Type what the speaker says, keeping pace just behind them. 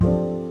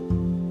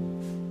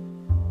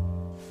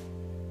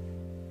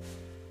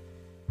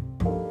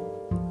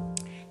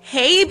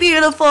Hey,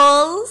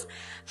 beautifuls.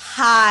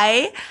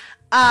 Hi.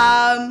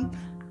 I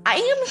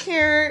am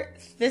here.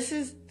 This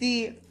is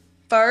the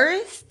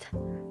first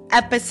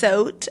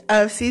episode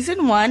of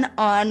season 1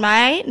 on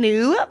my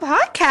new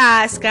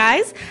podcast,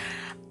 guys.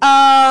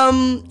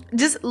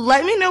 Just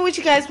let me know what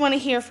you guys want to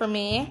hear from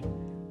me.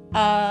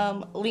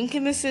 Link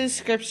in the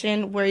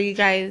description where you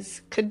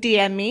guys could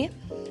DM me.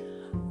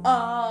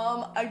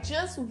 I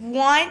just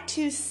want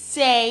to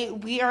say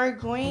we are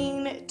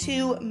going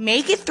to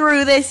make it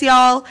through this,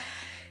 y'all.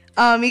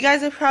 You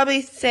guys are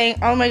probably saying,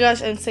 oh my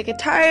gosh, I'm sick and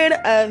tired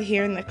of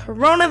hearing the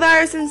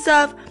coronavirus and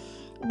stuff.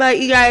 But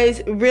you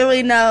guys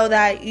really know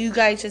that you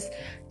guys just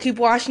keep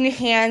washing your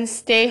hands,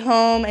 stay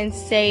home, and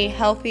stay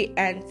healthy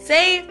and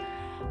safe.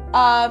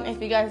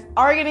 If you guys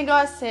are going to go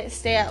out,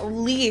 stay at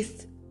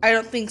least, I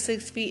don't think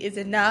 6 feet is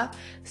enough.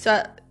 So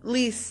at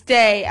least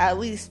stay at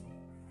least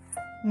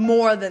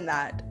more than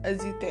that,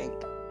 as you think.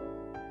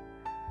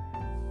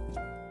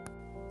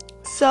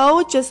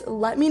 So just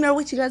let me know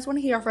what you guys want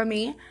to hear from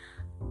me.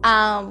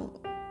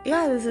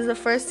 This is the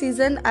first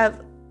season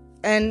of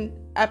an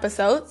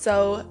episode,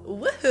 so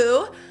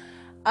woohoo.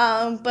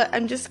 But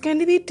I'm just going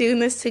to be doing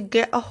this to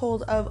get a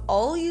hold of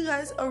all you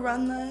guys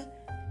around the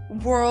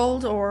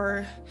world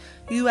or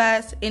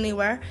US,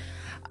 anywhere.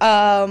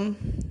 I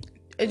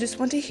just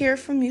want to hear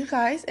from you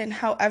guys and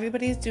how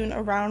everybody's doing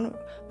around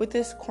with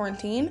this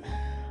quarantine.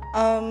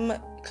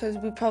 Because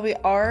we probably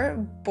are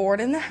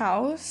bored in the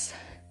house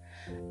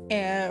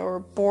or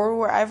bored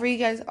wherever you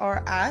guys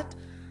are at.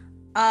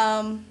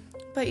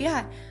 But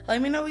yeah,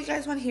 let me know what you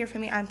guys want to hear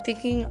from me. I'm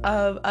thinking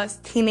of us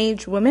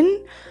teenage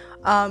women,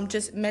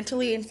 just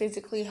mentally and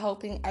physically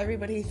helping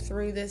everybody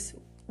through this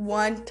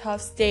one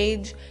tough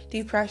stage,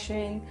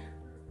 depression,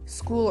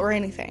 school, or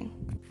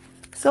anything.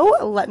 So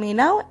let me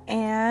know,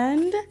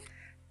 and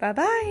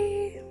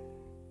bye-bye.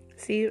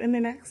 See you in the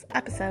next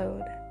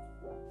episode.